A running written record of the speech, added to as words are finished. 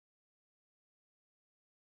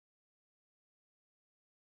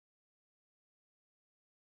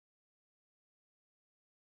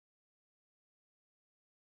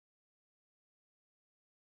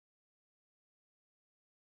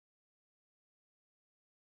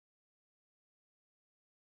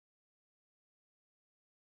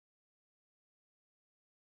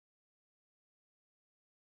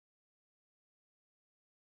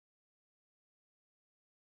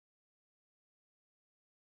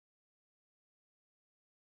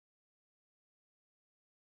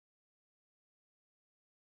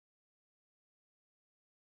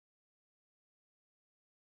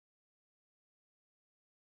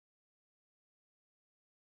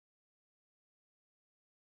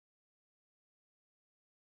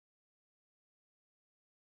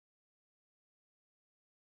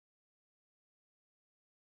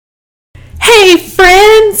Hey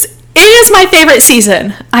friends, it is my favorite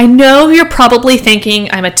season. I know you're probably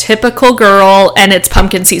thinking I'm a typical girl and it's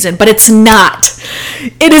pumpkin season, but it's not.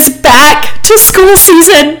 It is back to school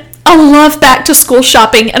season. I love back to school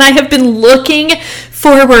shopping, and I have been looking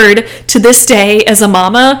forward to this day as a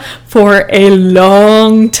mama for a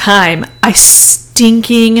long time. I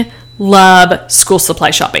stinking love school supply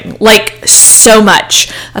shopping, like so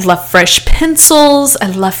much. I love fresh pencils. I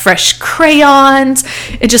love fresh crayons.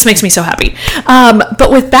 It just makes me so happy. But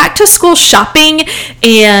with back to school shopping,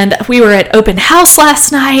 and we were at open house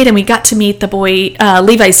last night, and we got to meet the boy,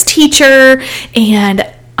 Levi's teacher,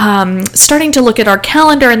 and starting to look at our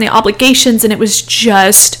calendar and the obligations, and it was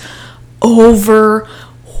just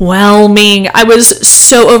overwhelming. I was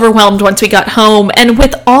so overwhelmed once we got home. And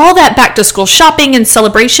with all that back to school shopping and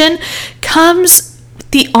celebration comes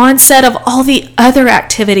the onset of all the other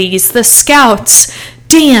activities, the scouts,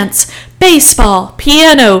 dance, baseball,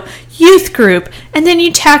 piano, youth group, and then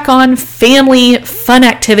you tack on family fun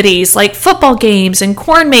activities like football games and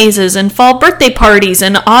corn mazes and fall birthday parties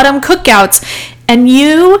and autumn cookouts, and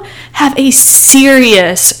you have a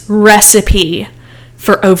serious recipe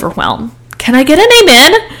for overwhelm. Can I get an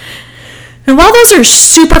amen? And while those are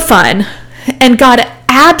super fun, and God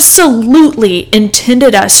absolutely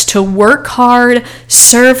intended us to work hard,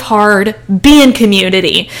 serve hard, be in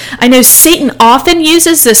community, I know Satan often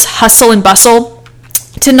uses this hustle and bustle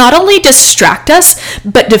to not only distract us,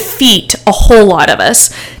 but defeat a whole lot of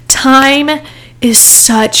us. Time is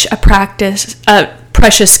such a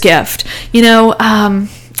precious gift.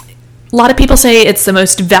 A lot of people say it's the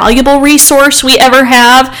most valuable resource we ever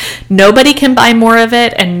have. Nobody can buy more of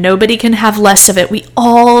it, and nobody can have less of it. We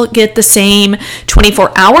all get the same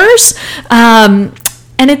 24 hours, and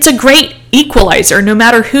it's a great equalizer. No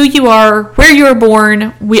matter who you are, where you were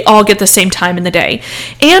born, we all get the same time in the day.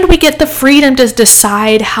 And we get the freedom to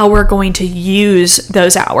decide how we're going to use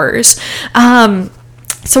those hours.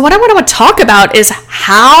 So what I want to talk about is,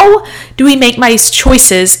 how do we make my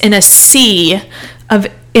choices in a sea of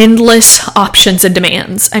endless options and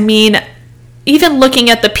demands? I mean, even looking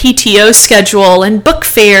at the PTO schedule and book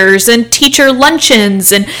fairs and teacher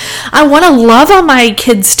luncheons, and I want to love on my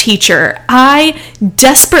kid's teacher. I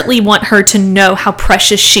desperately want her to know how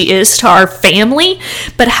precious she is to our family,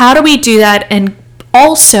 but how do we do that and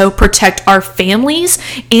also protect our families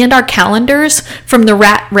and our calendars from the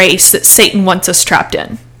rat race that Satan wants us trapped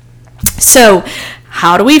in? So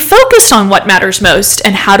how do we focus on what matters most?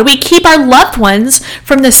 And how do we keep our loved ones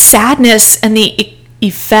from the sadness and the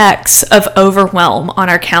effects of overwhelm on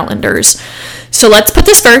our calendars? So let's put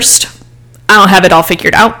this first. I don't have it all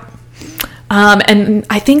figured out. And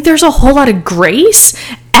I think there's a whole lot of grace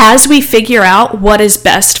as we figure out what is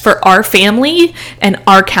best for our family and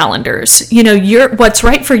our calendars. What's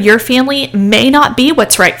right for your family may not be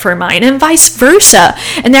what's right for mine, and vice versa.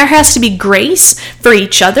 And there has to be grace for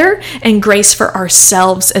each other and grace for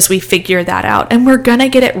ourselves as we figure that out. And we're going to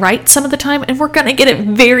get it right some of the time, and we're going to get it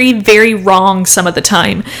very, very wrong some of the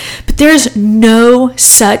time. But there's no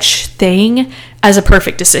such thing as a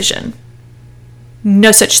perfect decision.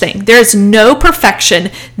 No such thing. There is no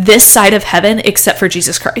perfection this side of heaven except for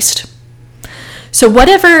Jesus Christ. So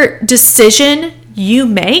whatever decision you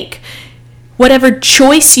make, whatever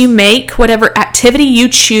choice you make, whatever activity you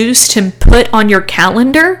choose to put on your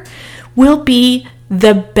calendar will be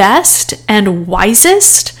the best and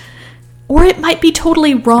wisest, or it might be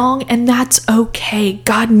totally wrong, and that's okay.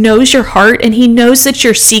 God knows your heart, and He knows that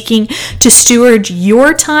you're seeking to steward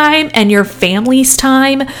your time and your family's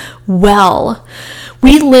time well.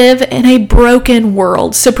 We live in a broken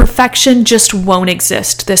world, so perfection just won't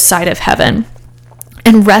exist this side of heaven.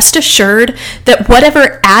 And rest assured that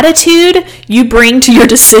whatever attitude you bring to your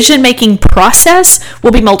decision-making process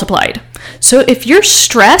will be multiplied. So if you're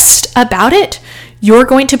stressed about it, you're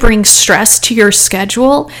going to bring stress to your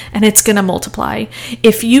schedule, and it's going to multiply.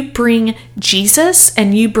 If you bring Jesus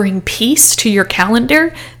and you bring peace to your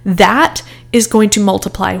calendar, that is going to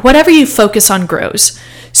multiply. Whatever you focus on grows.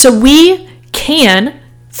 So we can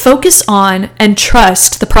focus on and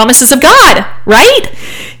trust the promises of God, right?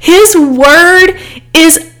 His word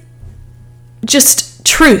is just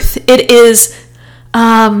truth. It is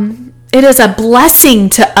a blessing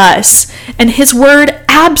to us, and His word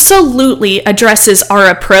absolutely addresses our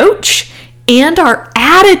approach and our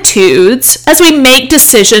attitudes as we make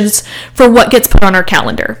decisions for what gets put on our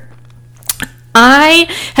calendar. I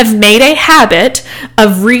have made a habit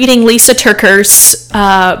of reading Lisa Turker's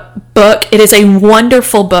book. It is a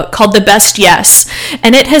wonderful book called The Best Yes.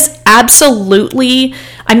 And it has absolutely,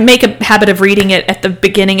 I make a habit of reading it at the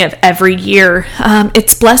beginning of every year.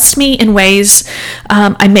 It's blessed me in ways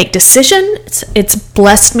I make decisions. It's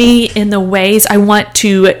blessed me in the ways I want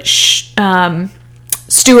to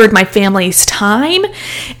steward my family's time.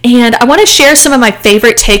 And I want to share some of my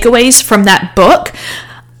favorite takeaways from that book.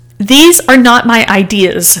 These are not my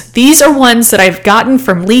ideas. These are ones that I've gotten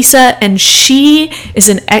from Lisa, and she is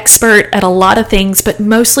an expert at a lot of things, but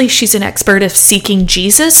mostly she's an expert of seeking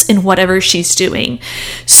Jesus in whatever she's doing.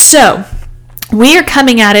 So we are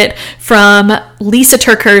coming at it from Lisa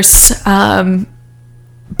Turker's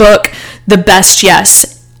book, The Best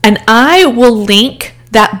Yes, and I will link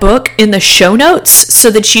that book in the show notes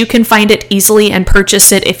so that you can find it easily and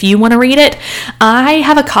purchase it if you want to read it. I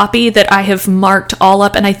have a copy that I have marked all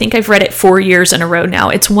up, and I think I've read it 4 years in a row now.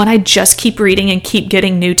 It's one I just keep reading and keep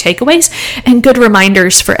getting new takeaways and good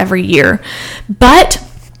reminders for every year. But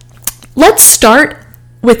let's start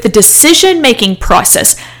with the decision-making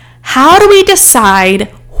process. How do we decide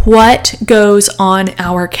what goes on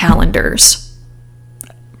our calendars?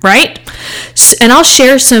 Right? And I'll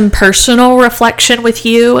share some personal reflection with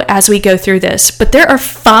you as we go through this. But there are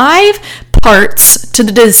 5 parts to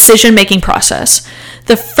the decision-making process.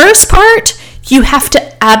 The first part, you have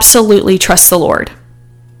to absolutely trust the Lord.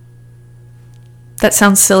 That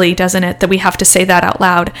sounds silly, doesn't it? That we have to say that out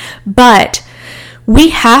loud. But we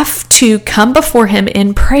have to come before Him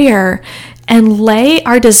in prayer and lay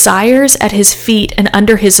our desires at His feet and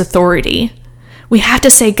under His authority. We have to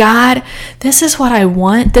say, God, this is what I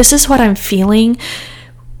want. This is what I'm feeling.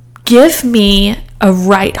 Give me a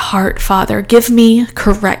right heart, Father. Give me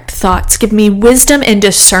correct thoughts. Give me wisdom and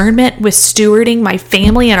discernment with stewarding my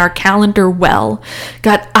family and our calendar well.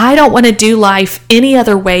 God, I don't want to do life any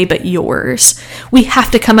other way but yours. We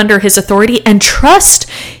have to come under His authority and trust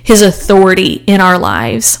His authority in our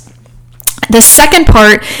lives. The second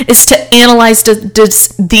part is to analyze the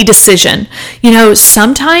decision. You know,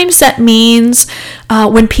 sometimes that means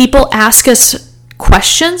when people ask us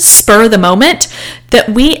questions, spur of the moment, that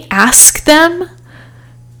we ask them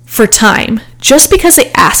for time. Just because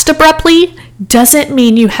they asked abruptly doesn't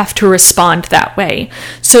mean you have to respond that way.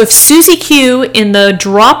 So if Susie Q in the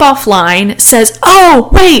drop-off line says, oh,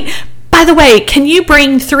 wait, by the way, can you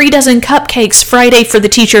bring 3 dozen cupcakes Friday for the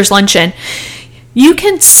teacher's luncheon? You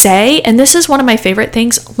can say, and this is one of my favorite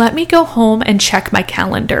things, let me go home and check my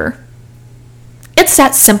calendar. It's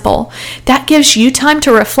that simple. That gives you time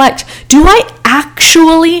to reflect. Do I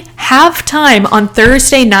actually have time on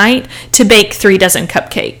Thursday night to bake 3 dozen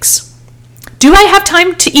cupcakes? Do I have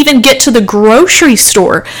time to even get to the grocery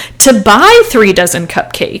store to buy 3 dozen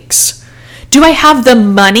cupcakes? Do I have the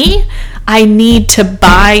money I need to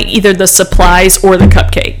buy either the supplies or the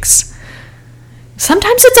cupcakes?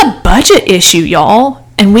 Sometimes it's a budget issue, y'all,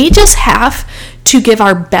 and we just have to give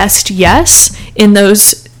our best yes in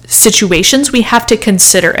those situations. We have to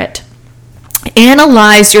consider it.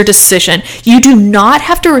 Analyze your decision. You do not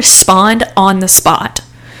have to respond on the spot.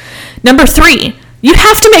 Number 3, you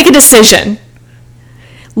have to make a decision.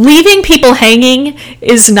 Leaving people hanging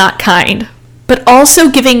is not kind, but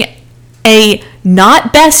also giving a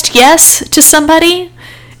not best yes to somebody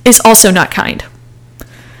is also not kind.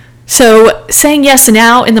 So saying yes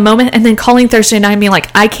now in the moment and then calling Thursday night and being like,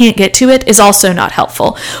 I can't get to it is also not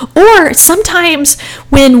helpful. Or sometimes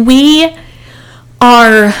when we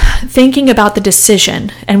are thinking about the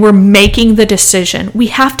decision and we're making the decision, we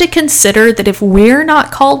have to consider that if we're not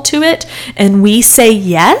called to it and we say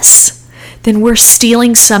yes, then we're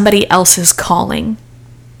stealing somebody else's calling.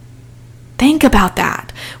 Think about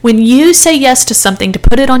that. When you say yes to something to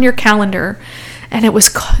put it on your calendar and it was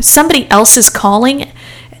somebody else's calling,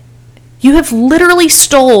 you have literally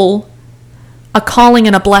stole a calling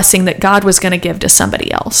and a blessing that God was going to give to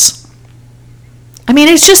somebody else. I mean,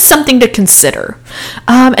 it's just something to consider.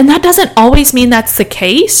 And that doesn't always mean that's the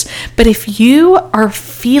case, but if you are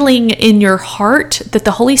feeling in your heart that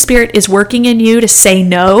the Holy Spirit is working in you to say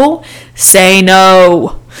no, say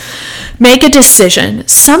no. Make a decision.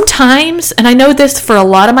 Sometimes, and I know this for a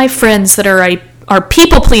lot of my friends that are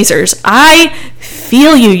people pleasers, I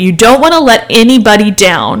feel you. You don't want to let anybody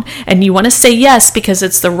down, and you want to say yes because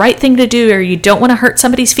it's the right thing to do, or you don't want to hurt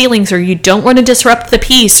somebody's feelings, or you don't want to disrupt the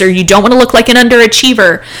peace, or you don't want to look like an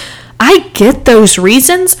underachiever. I get those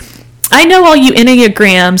reasons. I know all you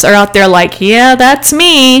Enneagrams are out there like, yeah, that's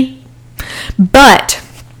me. But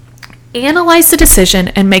Analyze the decision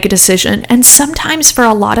and make a decision. And sometimes for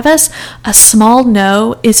a lot of us, a small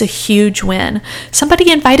no is a huge win.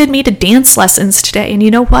 Somebody invited me to dance lessons today. And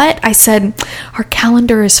you know what? I said, our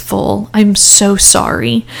calendar is full. I'm so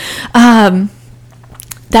sorry. That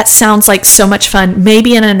sounds like so much fun.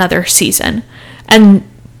 Maybe in another season. And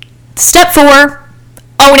step 4,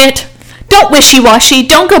 own it. Don't wishy-washy.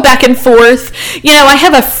 Don't go back and forth. You know, I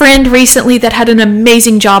have a friend recently that had an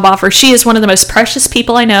amazing job offer. She is one of the most precious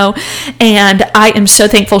people I know, and I am so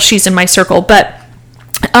thankful she's in my circle. But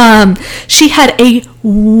she had a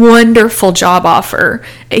wonderful job offer,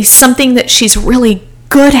 something that she's really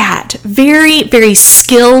good at, very, very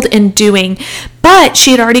skilled in doing, but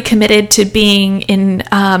she had already committed to being in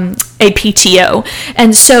a PTO.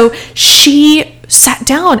 And so she sat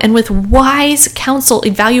down and with wise counsel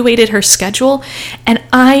evaluated her schedule. And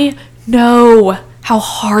I know how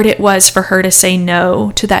hard it was for her to say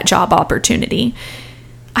no to that job opportunity.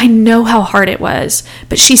 I know how hard it was,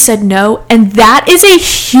 but she said no, and that is a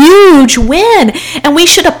huge win. And we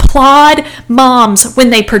should applaud moms when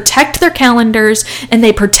they protect their calendars and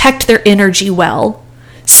they protect their energy well.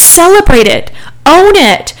 Celebrate it, own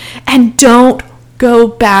it, and don't go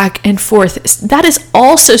back and forth. That is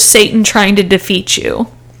also Satan trying to defeat you.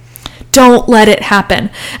 Don't let it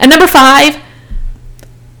happen. And number 5,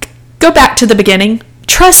 go back to the beginning.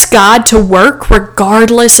 Trust God to work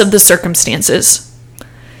regardless of the circumstances.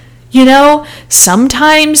 You know,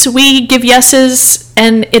 sometimes we give yeses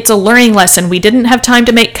and it's a learning lesson. We didn't have time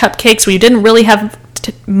to make cupcakes. We didn't really have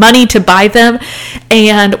money to buy them,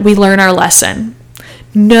 and we learn our lesson.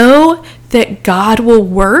 Know that God will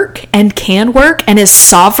work and can work and is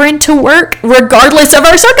sovereign to work regardless of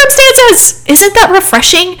our circumstances. Isn't that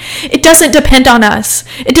refreshing? It doesn't depend on us.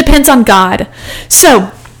 It depends on God.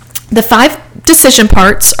 So the 5 decision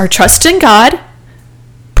parts are trust in God,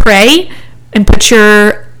 pray and put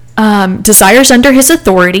your desires under his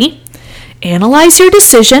authority, analyze your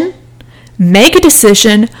decision, make a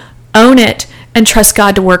decision, own it, and trust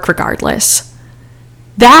God to work regardless.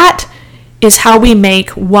 That is how we make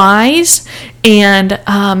wise and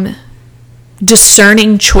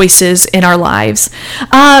discerning choices in our lives.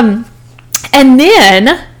 And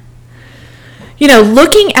then, you know,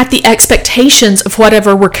 looking at the expectations of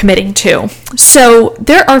whatever we're committing to. So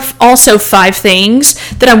there are also 5 things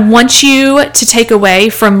that I want you to take away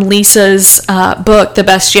from Lisa's book, The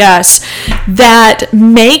Best Yes, that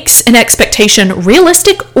makes an expectation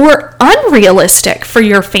realistic or unrealistic for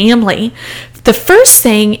your family. The first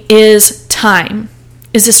thing is time.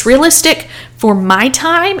 Is this realistic for my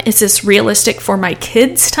time? Is this realistic for my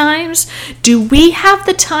kids' times? Do we have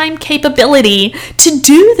the time capability to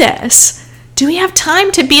do this? Do we have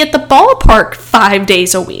time to be at the ballpark 5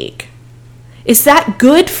 days a week? Is that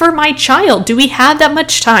good for my child? Do we have that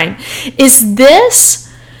much time? Is this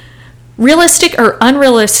realistic or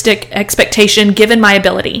unrealistic expectation given my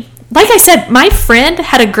ability? Like I said, my friend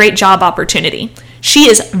had a great job opportunity. She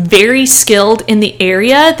is very skilled in the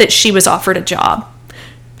area that she was offered a job.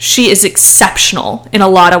 She is exceptional in a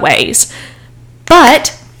lot of ways.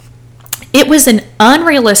 But it was an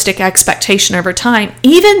unrealistic expectation over time,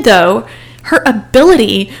 even though her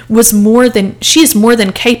ability was she is more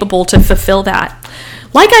than capable to fulfill that.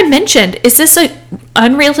 Like I mentioned, is this an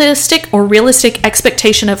unrealistic or realistic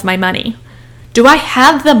expectation of my money? Do I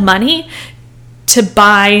have the money to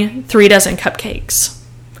buy 3 dozen cupcakes?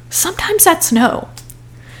 Sometimes that's no.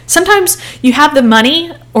 Sometimes you have the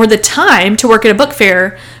money or the time to work at a book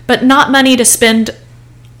fair, but not money to spend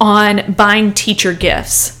on buying teacher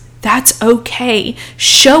gifts. That's okay.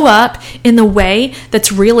 Show up in the way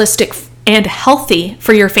that's realistic and healthy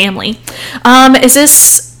for your family. Is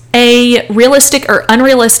this a realistic or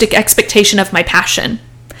unrealistic expectation of my passion?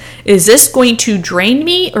 Is this going to drain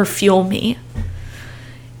me or fuel me?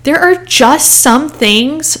 There are just some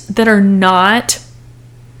things that are not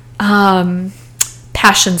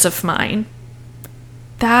passions of mine.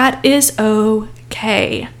 That is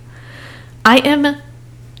okay. I am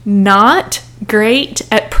not great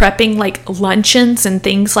at prepping like luncheons and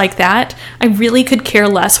things like that. I really could care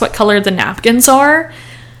less what color the napkins are.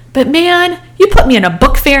 But man, you put me in a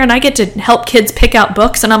book fair and I get to help kids pick out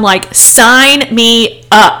books, and I'm like, sign me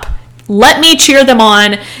up. Let me cheer them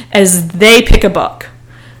on as they pick a book.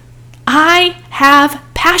 I have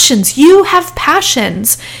passions. You have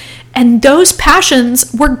passions. And those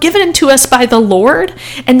passions were given to us by the Lord,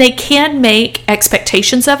 and they can make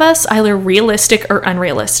expectations of us either realistic or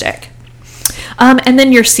unrealistic. And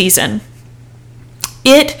then your season.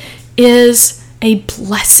 It is a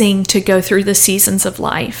blessing to go through the seasons of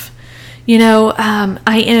life. You know,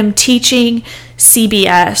 I am teaching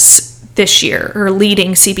CBS this year, or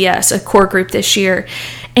leading CBS, a core group this year.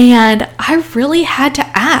 And I really had to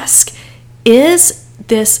ask, is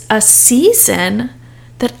this a season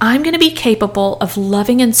that I'm going to be capable of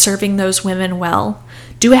loving and serving those women well?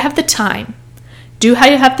 Do I have the time? Do I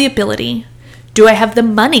have the ability? Do I have the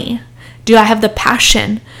money? Do I have the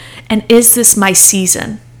passion? And is this my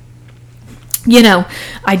season?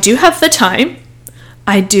 I do have the time.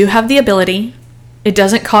 I do have the ability. It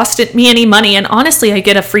doesn't cost me any money. And honestly, I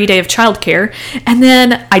get a free day of childcare. And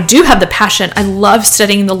then I do have the passion. I love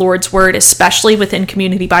studying the Lord's Word, especially within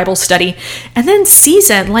community Bible study. And then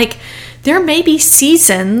season, there may be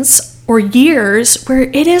seasons or years where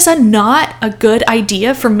it is not a good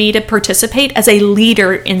idea for me to participate as a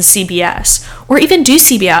leader in CBS or even do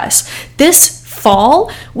CBS. This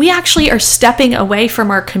fall, we actually are stepping away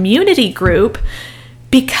from our community group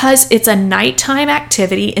because it's a nighttime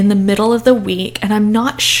activity in the middle of the week. And I'm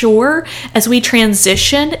not sure, as we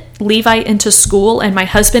transition Levi into school and my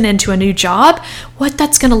husband into a new job, what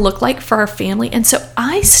that's going to look like for our family. And so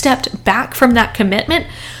I stepped back from that commitment,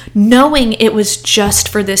 knowing it was just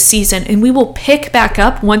for this season. And we will pick back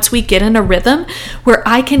up once we get in a rhythm where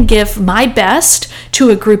I can give my best to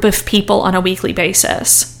a group of people on a weekly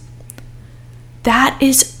basis. That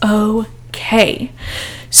is okay.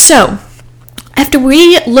 So, after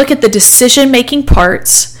we look at the decision-making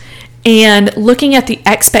parts and looking at the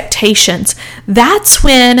expectations, that's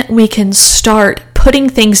when we can start putting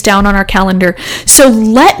things down on our calendar. So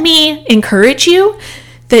let me encourage you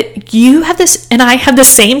that you have this and I have the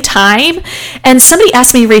same time. And somebody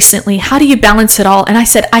asked me recently, how do you balance it all? And I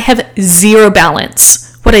said, I have zero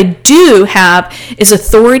balance. What I do have is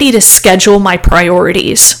authority to schedule my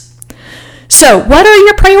priorities. So what are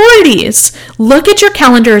your priorities? Look at your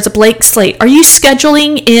calendar as a blank slate. Are you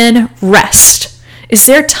scheduling in rest? Is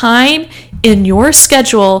there time in your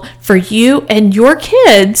schedule for you and your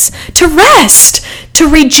kids to rest, to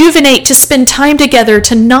rejuvenate, to spend time together,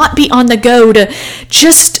 to not be on the go, to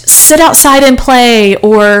just sit outside and play,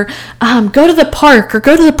 or go to the park or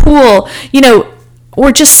go to the pool,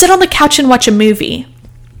 or just sit on the couch and watch a movie?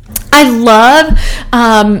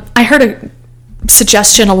 I heard a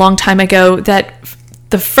suggestion a long time ago that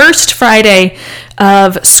the first Friday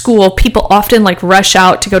of school, people often rush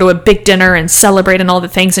out to go to a big dinner and celebrate and all the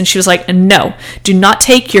things. And she was like, no, do not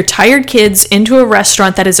take your tired kids into a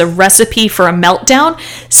restaurant that is a recipe for a meltdown.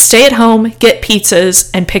 Stay at home, get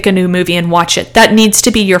pizzas, and pick a new movie and watch it. That needs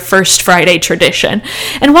to be your first Friday tradition.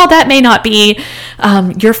 And while that may not be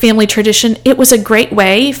your family tradition, it was a great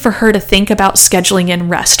way for her to think about scheduling in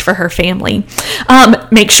rest for her family.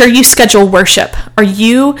 Make sure you schedule worship. Are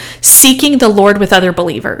you seeking the Lord with other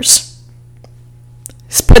believers?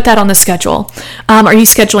 Put that on the schedule. Are you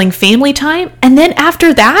scheduling family time? And then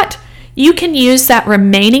after that, you can use that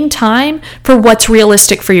remaining time for what's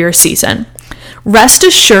realistic for your season. Rest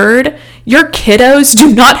assured, your kiddos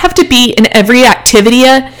do not have to be in every activity,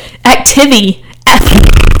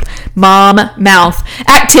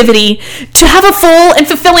 to have a full and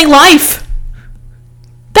fulfilling life.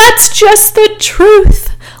 That's just the truth.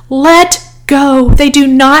 Let go. They do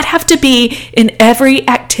not have to be in every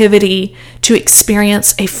activity to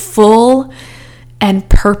experience a full and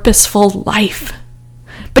purposeful life.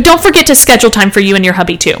 But don't forget to schedule time for you and your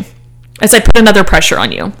hubby too, as I put another pressure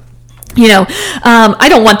on you. I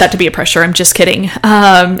don't want that to be a pressure. I'm just kidding.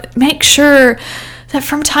 Make sure that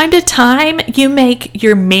from time to time you make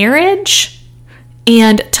your marriage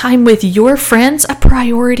and time with your friends a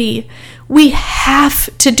priority. We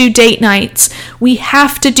have to do date nights. We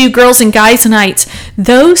have to do girls and guys nights.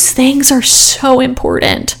 Those things are so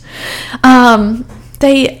important.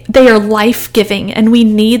 They are life-giving, and we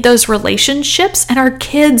need those relationships, and our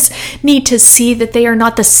kids need to see that they are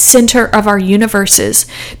not the center of our universes.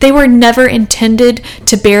 They were never intended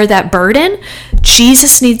to bear that burden.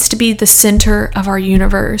 Jesus needs to be the center of our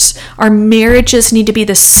universe. Our marriages need to be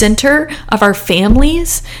the center of our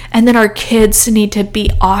families, and then our kids need to be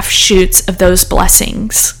offshoots of those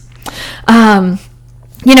blessings.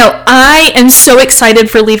 I am so excited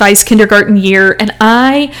for Levi's kindergarten year, and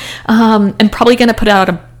I am probably going to put out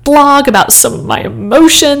a blog about some of my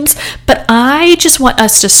emotions, but I just want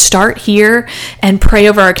us to start here and pray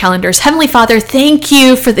over our calendars. Heavenly Father, thank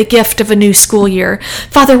you for the gift of a new school year.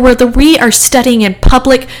 Father, whether we are studying in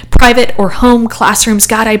public, private, or home classrooms,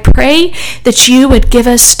 God, I pray that you would give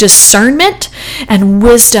us discernment and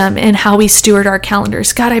wisdom in how we steward our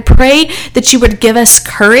calendars. God, I pray that you would give us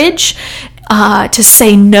courage to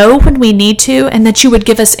say no when we need to, and that you would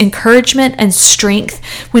give us encouragement and strength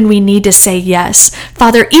when we need to say yes.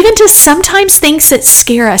 Father, even to sometimes things that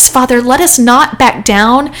scare us, Father, let us not back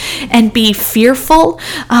down and be fearful,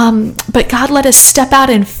 but God, let us step out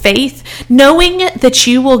in faith, knowing that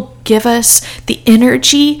you will give us the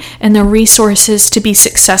energy and the resources to be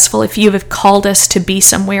successful if you have called us to be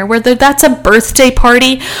somewhere, whether that's a birthday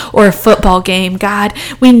party or a football game. God,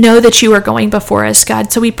 we know that you are going before us,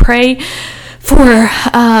 God. So we pray for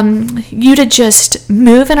you to just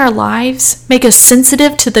move in our lives, make us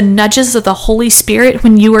sensitive to the nudges of the Holy Spirit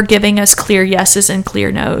when you are giving us clear yeses and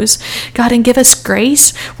clear nos. God, and give us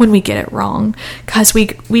grace when we get it wrong, because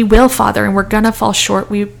we will, Father, and we're going to fall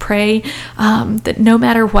short. We pray that no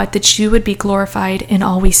matter what, that you would be glorified in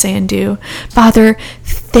all we say and do. Father,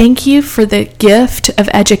 thank you for the gift of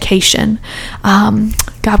education.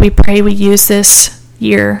 God, we pray we use this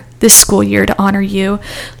school year to honor you.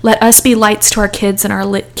 Let us be lights to our kids and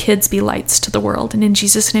our kids be lights to the world. And in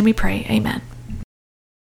Jesus' name we pray, amen.